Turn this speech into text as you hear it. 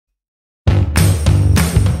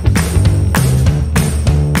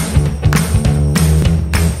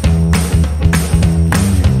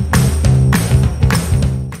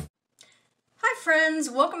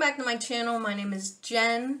welcome back to my channel. My name is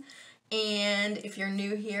Jen, and if you're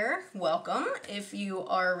new here, welcome. If you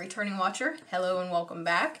are a returning watcher, hello and welcome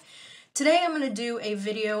back. Today I'm going to do a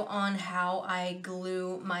video on how I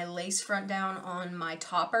glue my lace front down on my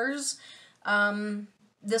toppers.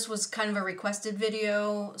 This was kind of a requested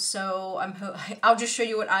video, so I'll just show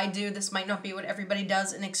you what I do. This might not be what everybody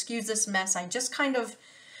does, and excuse this mess. I just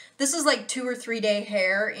this is like 2 or 3 day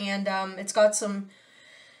hair, and it's got some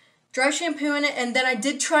dry shampoo in it, and then I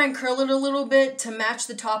did try and curl it a little bit to match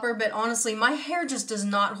the topper, but honestly, my hair just does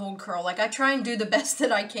not hold curl. Like, I try and do the best that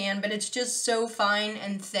I can, but it's just so fine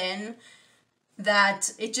and thin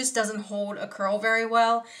that it just doesn't hold a curl very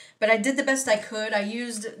well. But I did the best I could. I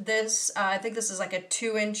used this, I think this is like a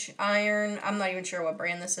 2-inch iron. I'm not even sure what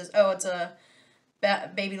brand this is. Oh, it's a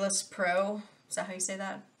Babyless Pro. Is that how you say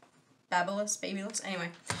that? Babyless?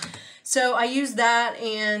 Anyway. So I used that,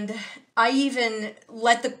 and I even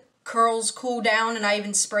let the curls cool down, and I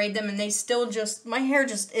even sprayed them, and they still just, my hair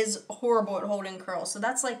just is horrible at holding curls. So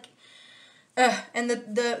that's like, and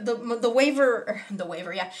the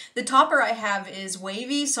topper I have is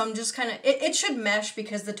wavy, so I'm just kind of, it should mesh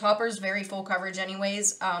because the topper is very full coverage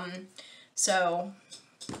anyways. So,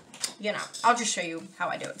 you know, I'll just show you how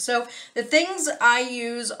I do it. So the things I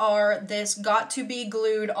use are this Got To Be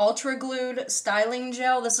Glued Ultra Glued Styling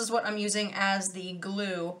Gel. This is what I'm using as the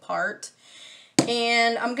glue part.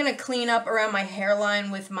 And I'm going to clean up around my hairline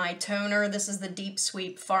with my toner. This is the Deep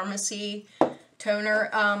Sweep Pharmacy toner.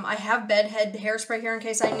 I have bedhead hairspray here in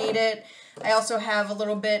case I need it. I also have a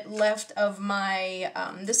little bit left of my,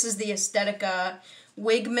 this is the Aesthetica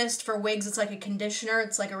Wig Mist for wigs. It's like a conditioner.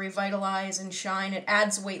 It's like a revitalize and shine. It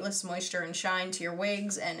adds weightless moisture and shine to your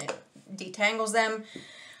wigs, and it detangles them.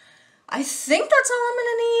 I think that's all I'm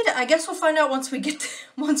gonna need. I guess we'll find out once we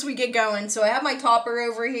get going. So I have my topper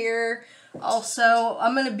over here. Also,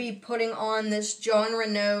 I'm gonna be putting on this Jon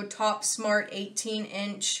Renau Top Smart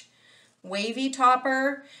 18-inch wavy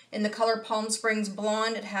topper in the color Palm Springs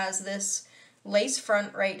Blonde. It has this lace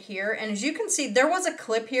front right here, and as you can see, there was a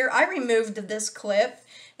clip here. I removed this clip,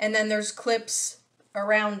 and then there's clips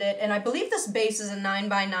around it, and I believe this base is a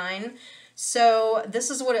 9x9, so this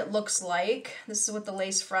is what it looks like. This is what the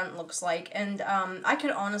lace front looks like, and I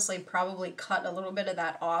could honestly probably cut a little bit of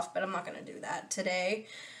that off, but I'm not going to do that today.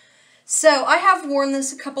 So I have worn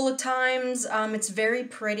this a couple of times. It's very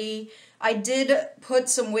pretty. I did put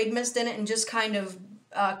some wig mist in it and just kind of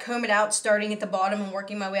comb it out starting at the bottom and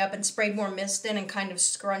working my way up, and sprayed more mist in and kind of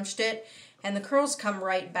scrunched it, and the curls come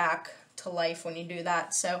right back to life when you do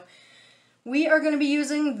that. So we are going to be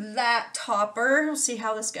using that topper. We'll see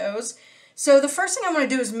how this goes. So the first thing I'm going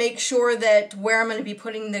to do is make sure that where I'm going to be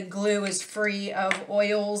putting the glue is free of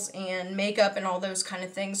oils and makeup and all those kind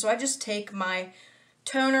of things. So I just take my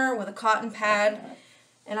toner with a cotton pad,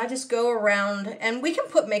 and I just go around, and we can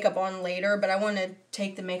put makeup on later, but I want to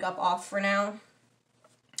take the makeup off for now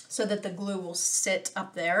so that the glue will sit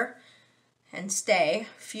up there and stay.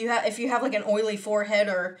 If you have like an oily forehead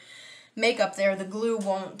or makeup there, the glue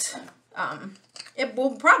won't, it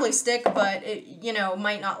will probably stick, but it, you know,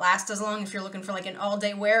 might not last as long if you're looking for like an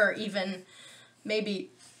all-day wear, or even maybe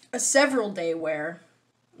a several-day wear.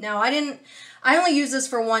 Now, I only used this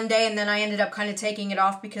for 1 day, and then I ended up kind of taking it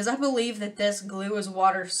off because I believe that this glue is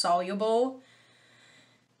water soluble.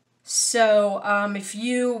 So, if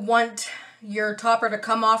you want your topper to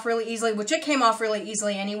come off really easily, which it came off really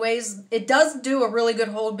easily anyways, it does do a really good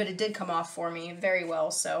hold, but it did come off for me very well.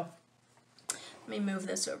 So, let me move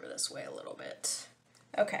this over this way a little bit.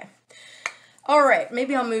 Okay. Alright,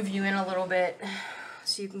 maybe I'll move you in a little bit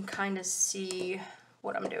so you can kind of see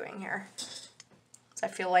what I'm doing here. I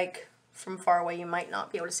feel like from far away you might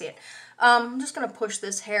not be able to see it. I'm just going to push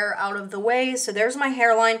this hair out of the way. So there's my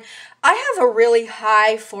hairline. I have a really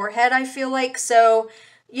high forehead, I feel like. So,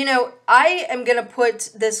 you know, I am going to put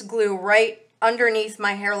this glue right underneath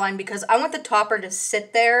my hairline because I want the topper to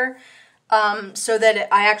sit there so that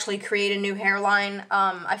I actually create a new hairline.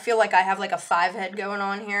 I feel like I have like a 5 head going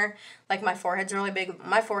on here. Like, my forehead's really big.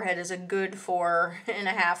 My forehead is a good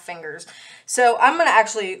 4.5 fingers. So I'm going to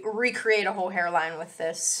actually recreate a whole hairline with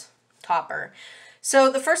this topper.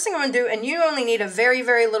 So the first thing I'm going to do, and you only need a very,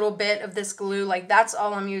 very little bit of this glue. Like, that's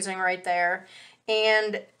all I'm using right there.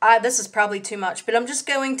 And this is probably too much, but I'm just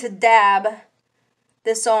going to dab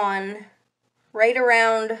this on right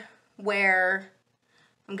around where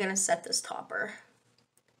I'm going to set this topper.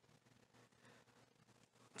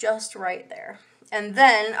 Just right there. And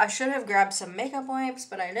then I should have grabbed some makeup wipes,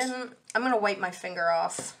 but I didn't. I'm going to wipe my finger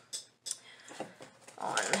off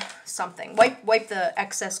on something. Wipe the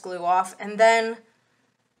excess glue off, and then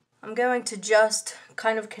I'm going to just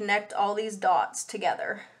kind of connect all these dots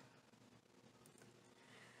together.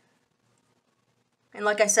 And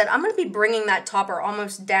like I said, I'm going to be bringing that topper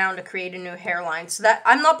almost down to create a new hairline. So that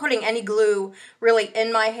I'm not putting any glue really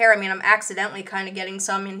in my hair. I mean, I'm accidentally kind of getting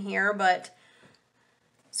some in here, but...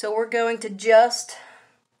 So we're going to just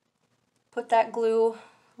put that glue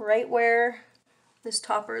right where this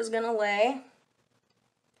topper is going to lay.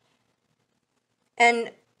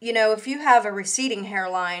 And, you know, if you have a receding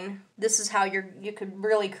hairline, this is how you could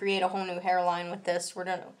really create a whole new hairline with this.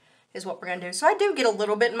 Is what we're going to do. So I do get a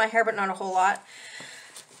little bit in my hair, but not a whole lot.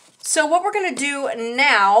 So what we're going to do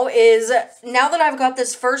now is, now that I've got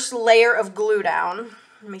this first layer of glue down,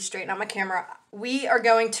 let me straighten out my camera, we are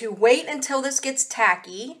going to wait until this gets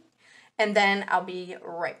tacky, and then I'll be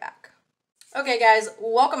right back. Okay guys,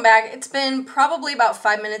 welcome back. It's been probably about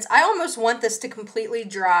 5 minutes. I almost want this to completely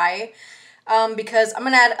dry because I'm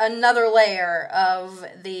going to add another layer of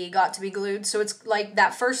the Got to Be Glued. So it's like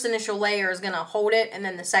that first initial layer is going to hold it, and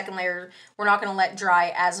then the second layer we're not going to let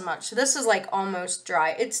dry as much. So this is like almost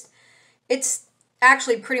dry. It's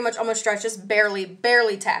actually pretty much almost dry, it's just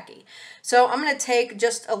barely tacky. So I'm going to take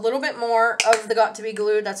just a little bit more of the Got to Be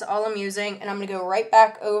Glued, that's all I'm using, and I'm going to go right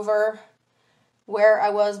back over where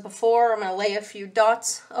I was before. I'm going to lay a few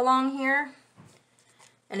dots along here.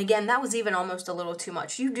 And again, that was even almost a little too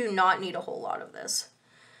much. You do not need a whole lot of this.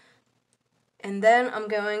 And then I'm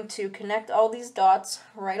going to connect all these dots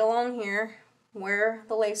right along here where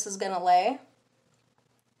the lace is going to lay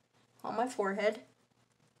on my forehead.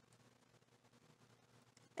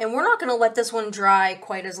 And we're not going to let this one dry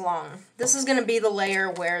quite as long. This is going to be the layer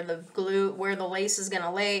where the lace is going to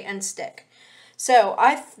lay and stick. So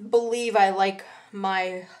I believe I like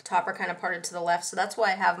my topper kind of parted to the left, so that's why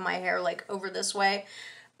I have my hair like over this way.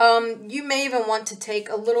 You may even want to take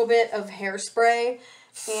a little bit of hairspray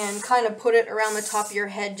and kind of put it around the top of your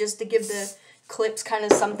head just to give the clips kind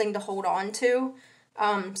of something to hold on to.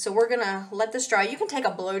 So we're going to let this dry. You can take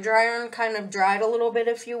a blow dryer and kind of dry it a little bit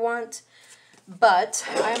if you want. But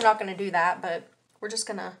I'm not going to do that, but we're just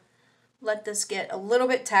going to let this get a little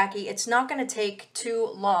bit tacky. It's not going to take too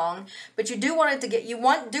long, but you do want it to get,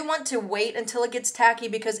 do want to wait until it gets tacky,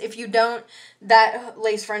 because if you don't, that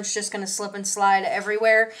lace front's just going to slip and slide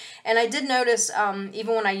everywhere. And I did notice,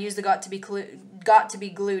 even when I use the Got to Be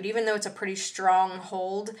Glued, even though it's a pretty strong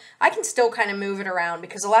hold, I can still kind of move it around,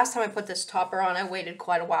 because the last time I put this topper on, I waited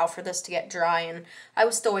quite a while for this to get dry, and I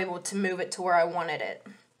was still able to move it to where I wanted it.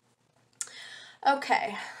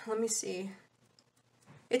 Okay, let me see.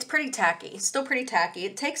 It's pretty tacky, still pretty tacky.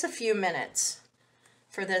 It takes a few minutes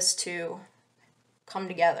for this to come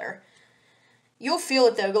together. You'll feel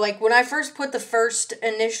it though, like when I first put the first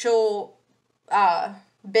initial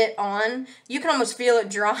bit on, you can almost feel it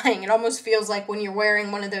drying. It almost feels like when you're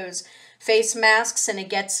wearing one of those face masks and it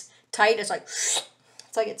gets tight, it's like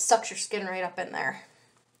it sucks your skin right up in there.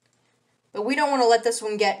 But we don't want to let this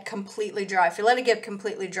one get completely dry. If you let it get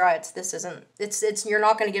completely dry, you're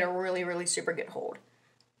not going to get a really super good hold.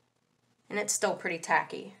 And it's still pretty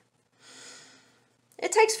tacky.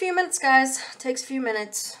 It takes a few minutes, guys. It takes a few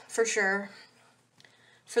minutes, for sure.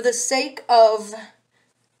 For the sake of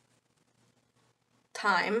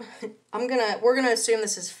time, we're gonna assume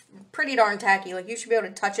this is pretty darn tacky. Like, you should be able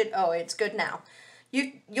to touch it. Oh, it's good now.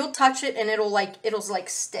 You'll touch it and it'll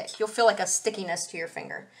stick. You'll feel like a stickiness to your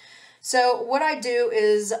finger. So what I do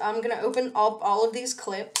is I'm going to open up all of these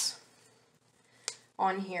clips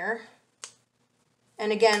on here.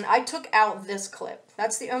 And again, I took out this clip.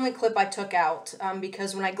 That's the only clip I took out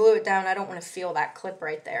because when I glue it down, I don't want to feel that clip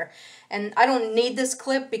right there. And I don't need this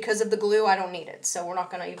clip because of the glue. I don't need it, so we're not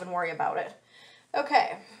going to even worry about it.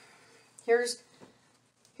 Okay, here's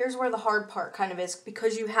where the hard part kind of is,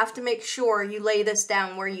 because you have to make sure you lay this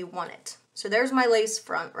down where you want it. So there's my lace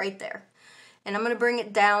front right there. And I'm going to bring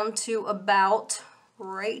it down to about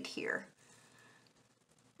right here.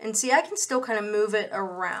 And see, I can still kind of move it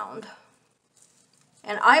around.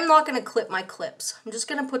 And I'm not going to clip my clips. I'm just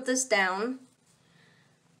going to put this down.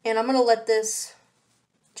 And I'm going to let this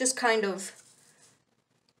just kind of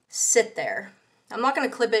sit there. I'm not going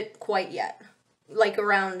to clip it quite yet, like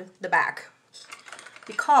around the back.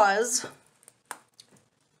 Because, let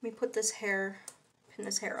me put this hair, pin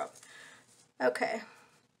this hair up. Okay.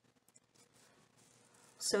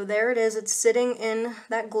 So there it is, it's sitting in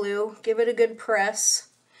that glue. Give it a good press.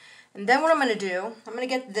 And then what I'm going to do, I'm going to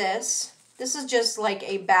get this. This is just like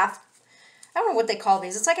a bath, I don't know what they call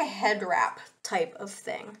these. It's like a head wrap type of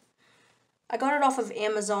thing. I got it off of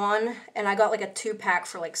Amazon, and I got like a 2-pack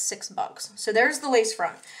for like $6. So there's the lace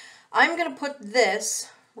front. I'm going to put this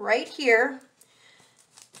right here,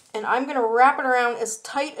 and I'm going to wrap it around as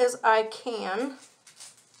tight as I can.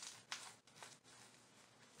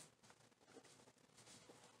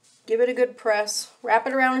 Give it a good press. Wrap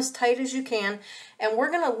it around as tight as you can. And we're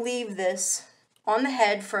going to leave this on the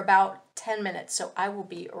head for about 10 minutes. So I will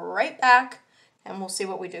be right back and we'll see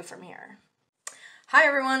what we do from here. Hi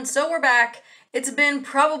everyone, so we're back. It's been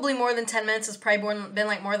probably more than 10 minutes. It's probably been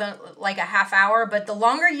like more than like a half hour, but the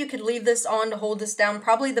longer you could leave this on to hold this down,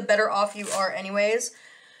 probably the better off you are anyways.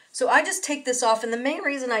 So I just take this off, and the main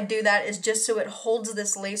reason I do that is just so it holds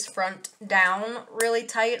this lace front down really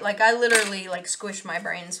tight. Like I literally like squish my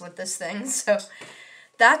brains with this thing. So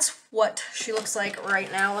that's what she looks like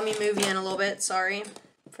right now. Let me move you in a little bit, sorry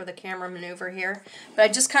for the camera maneuver here. But I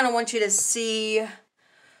just kind of want you to see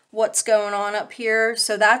what's going on up here.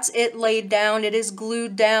 So that's it laid down. It is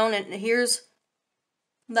glued down, and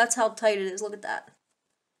that's how tight it is. Look at that.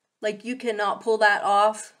 Like you cannot pull that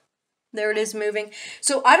off. There it is moving.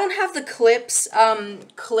 So I don't have the clips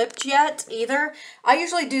clipped yet either. I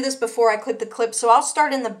usually do this before I clip the clips. So I'll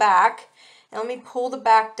start in the back, and let me pull the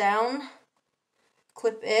back down,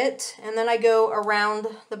 clip it, and then I go around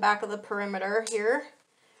the back of the perimeter here.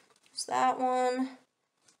 There's that one.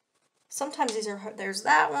 Sometimes there's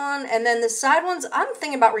that one, and then the side ones, I'm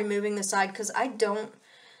thinking about removing the side because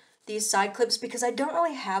these side clips, because I don't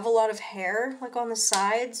really have a lot of hair like on the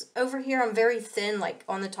sides. Over here I'm very thin like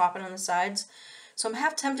on the top and on the sides, so I'm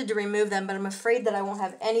half tempted to remove them, but I'm afraid that I won't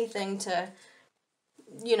have anything to,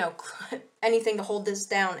 you know, anything to hold this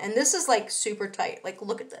down. And this is like super tight. Like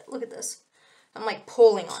look at that, look at this. I'm like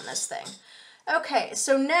pulling on this thing. Okay,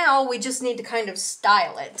 so now we just need to kind of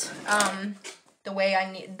style it the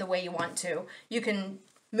way you want to. You can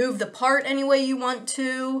move the part any way you want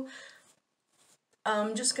to.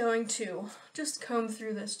 I'm just going to comb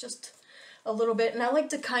through this just a little bit, and I like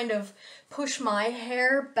to kind of push my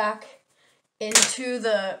hair back into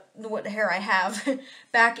what hair I have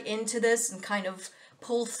back into this and kind of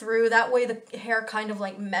pull through. That way the hair kind of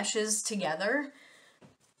like meshes together.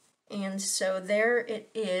 And so there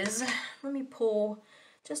it is. Let me pull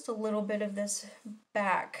just a little bit of this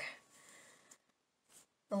back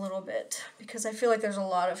a little bit, because I feel like there's a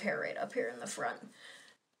lot of hair right up here in the front.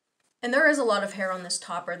 And there is a lot of hair on this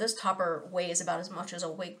topper. This topper weighs about as much as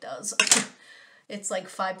a wig does. It's like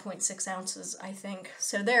 5.6 ounces, I think.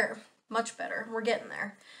 So there, much better. We're getting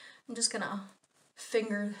there. I'm just gonna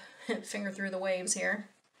finger through the waves here.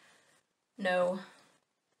 No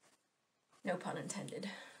pun intended.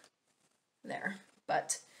 There.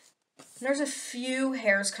 But there's a few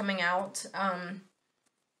hairs coming out.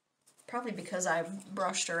 Probably because I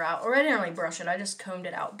brushed her out. Or I didn't really brush it, I just combed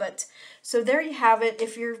it out. But so there you have it.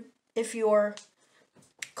 If your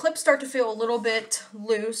clips start to feel a little bit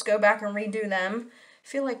loose, go back and redo them. I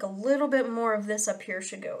feel like a little bit more of this up here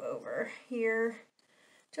should go over here.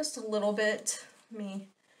 Just a little bit. Let me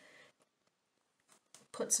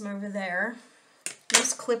put some over there.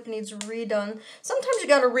 This clip needs redone. Sometimes you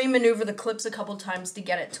gotta remaneuver the clips a couple times to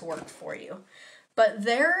get it to work for you. But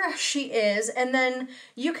there she is, and then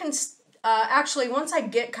you can, actually once I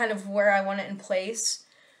get kind of where I want it in place,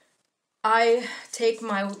 I take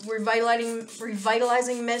my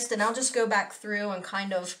revitalizing mist, and I'll just go back through and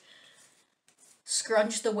kind of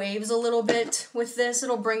scrunch the waves a little bit with this.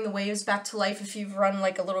 It'll bring the waves back to life if you've run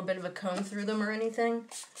like a little bit of a comb through them or anything.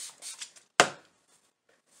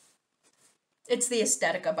 It's the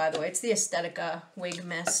Aesthetica, by the way. It's the Aesthetica wig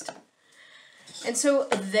mist. And so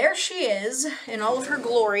there she is in all of her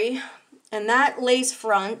glory. And that lace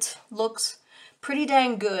front looks pretty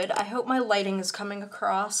dang good. I hope my lighting is coming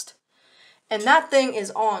across. And that thing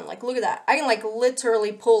is on. Like, look at that. I can, like,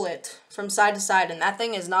 literally pull it from side to side, and that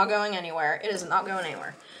thing is not going anywhere. It is not going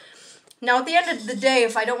anywhere. Now, at the end of the day,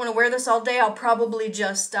 if I don't want to wear this all day, I'll probably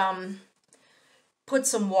just put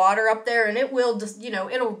some water up there, and it will just, you know,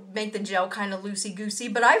 it'll make the gel kind of loosey-goosey.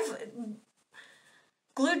 But I've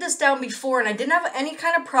glued this down before, and I didn't have any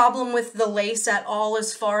kind of problem with the lace at all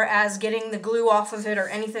as far as getting the glue off of it or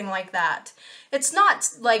anything like that. It's not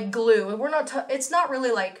like glue. It's not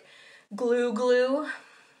really like glue.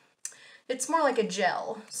 It's more like a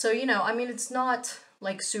gel. So, you know, I mean, it's not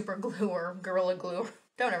like super glue or Gorilla Glue.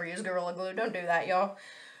 Don't ever use Gorilla Glue. Don't do that, y'all.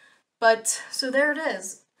 But, so there it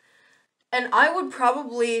is. And I would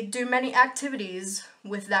probably do many activities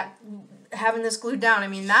with that, having this glued down. I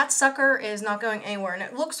mean, that sucker is not going anywhere, and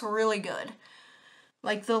it looks really good.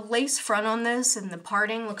 Like, the lace front on this and the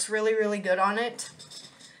parting looks really, really good on it.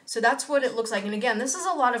 So that's what it looks like. And again, this is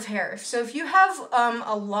a lot of hair. So if you have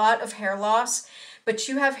a lot of hair loss, but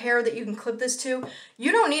you have hair that you can clip this to,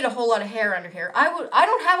 you don't need a whole lot of hair under here. I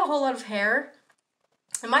don't have a whole lot of hair,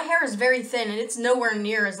 and my hair is very thin, and it's nowhere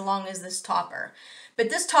near as long as this topper. But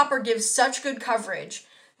this topper gives such good coverage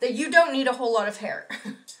that you don't need a whole lot of hair.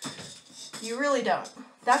 You really don't.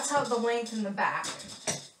 That's how the length in the back.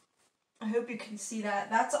 I hope you can see that.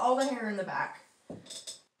 That's all the hair in the back.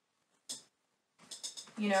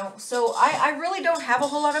 You know, so I really don't have a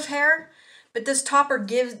whole lot of hair, but this topper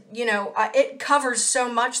gives, you know, it covers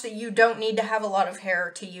so much that you don't need to have a lot of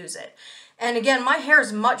hair to use it. And again, my hair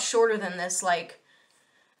is much shorter than this. Like,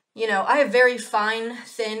 you know, I have very fine,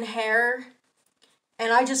 thin hair,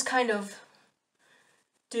 and I just kind of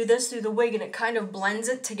do this through the wig and it kind of blends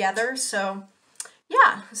it together. So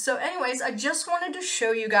yeah, so anyways, I just wanted to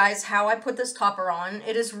show you guys how I put this topper on.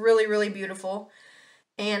 It is really, really beautiful,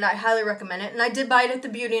 and I highly recommend it. And I did buy it at the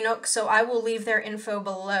Beauty Nook, so I will leave their info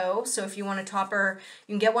below. So if you want a topper,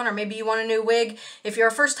 you can get one, or maybe you want a new wig. If you're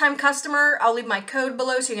a first-time customer, I'll leave my code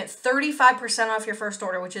below, so you get 35% off your first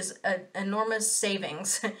order, which is an enormous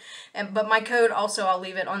savings. But my code also, I'll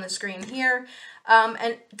leave it on the screen here.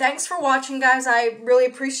 And thanks for watching, guys. I really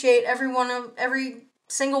appreciate every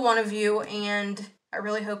single one of you, and I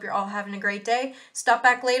really hope you're all having a great day. Stop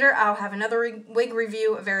back later. I'll have another wig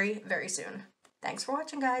review very, very soon. Thanks for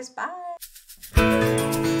watching, guys. Bye.